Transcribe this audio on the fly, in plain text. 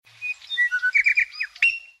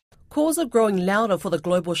Calls are growing louder for the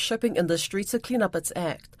global shipping industry to clean up its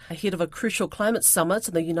act, ahead of a crucial climate summit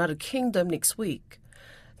in the United Kingdom next week.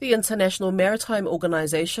 The International Maritime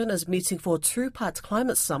Organization is meeting for a two-part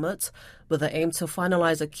climate summit with the aim to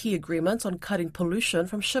finalize a key agreement on cutting pollution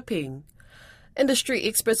from shipping. Industry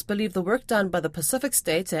experts believe the work done by the Pacific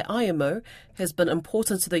states at IMO has been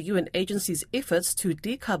important to the UN agency's efforts to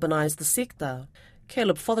decarbonise the sector.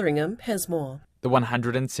 Caleb Fotheringham has more. The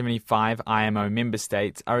 175 IMO member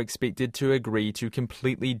states are expected to agree to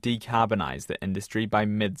completely decarbonise the industry by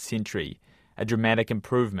mid-century, a dramatic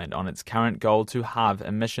improvement on its current goal to halve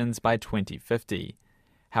emissions by 2050.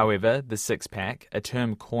 However, the six-pack, a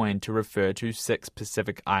term coined to refer to 6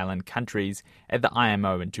 Pacific Island countries at the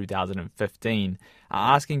IMO in 2015,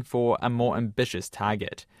 are asking for a more ambitious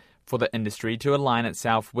target for the industry to align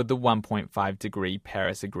itself with the 1.5-degree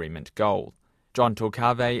Paris Agreement goal. John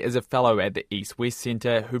Torcave is a fellow at the East-West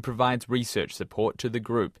Centre who provides research support to the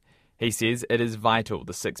group. He says it is vital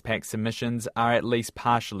the six-pack submissions are at least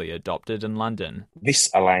partially adopted in London. This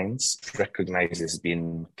alliance recognizes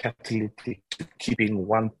being catalytic to keeping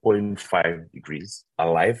 1.5 degrees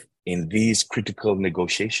alive in these critical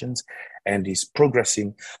negotiations and is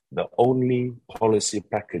progressing the only policy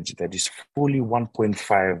package that is fully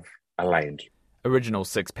 1.5 aligned. Original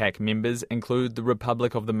six-pack members include the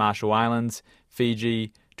Republic of the Marshall Islands,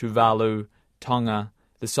 Fiji, Tuvalu, Tonga,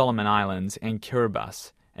 the Solomon Islands and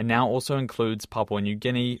Kiribati, and now also includes Papua New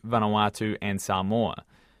Guinea, Vanuatu and Samoa.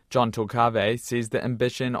 John Torcave says the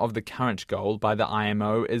ambition of the current goal by the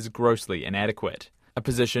IMO is grossly inadequate, a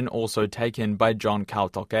position also taken by John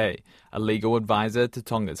Kautoke, a legal advisor to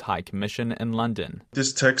Tonga's High Commission in London.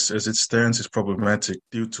 This text as it stands is problematic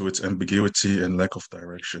due to its ambiguity and lack of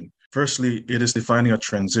direction. Firstly, it is defining a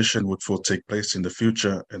transition which will take place in the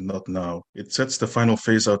future and not now. It sets the final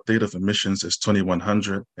phase-out date of emissions as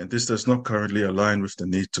 2100, and this does not currently align with the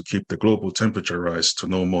need to keep the global temperature rise to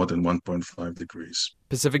no more than 1.5 degrees.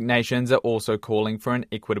 Pacific nations are also calling for an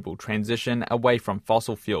equitable transition away from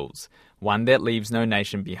fossil fuels, one that leaves no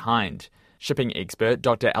nation behind. Shipping expert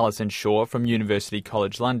Dr. Alison Shaw from University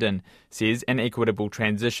College London says an equitable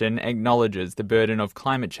transition acknowledges the burden of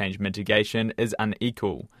climate change mitigation is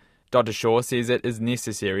unequal. Dr. Shaw says it is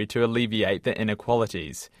necessary to alleviate the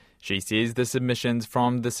inequalities. She says the submissions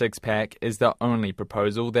from the six-pack is the only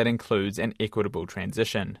proposal that includes an equitable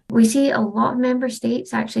transition. We see a lot of member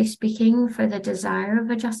states actually speaking for the desire of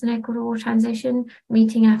a just and equitable transition,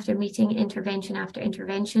 meeting after meeting, intervention after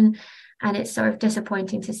intervention, and it's sort of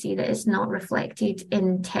disappointing to see that it's not reflected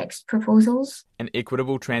in text proposals. An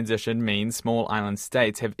equitable transition means small island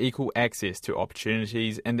states have equal access to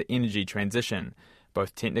opportunities in the energy transition,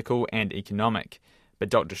 both technical and economic. But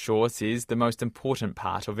Dr. Shaw says the most important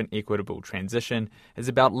part of an equitable transition is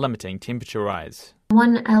about limiting temperature rise.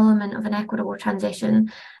 One element of an equitable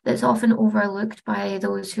transition that's often overlooked by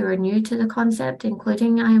those who are new to the concept,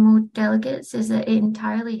 including IMO delegates, is that it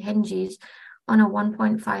entirely hinges on a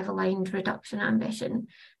 1.5 aligned reduction ambition,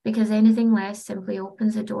 because anything less simply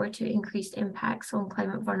opens the door to increased impacts on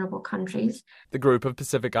climate vulnerable countries. The group of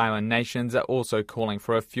Pacific Island nations are also calling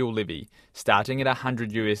for a fuel levy, starting at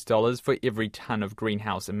 $100 for every tonne of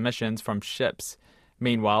greenhouse emissions from ships.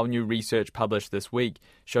 Meanwhile, new research published this week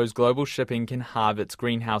shows global shipping can halve its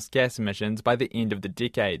greenhouse gas emissions by the end of the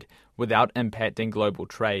decade without impacting global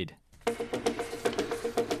trade.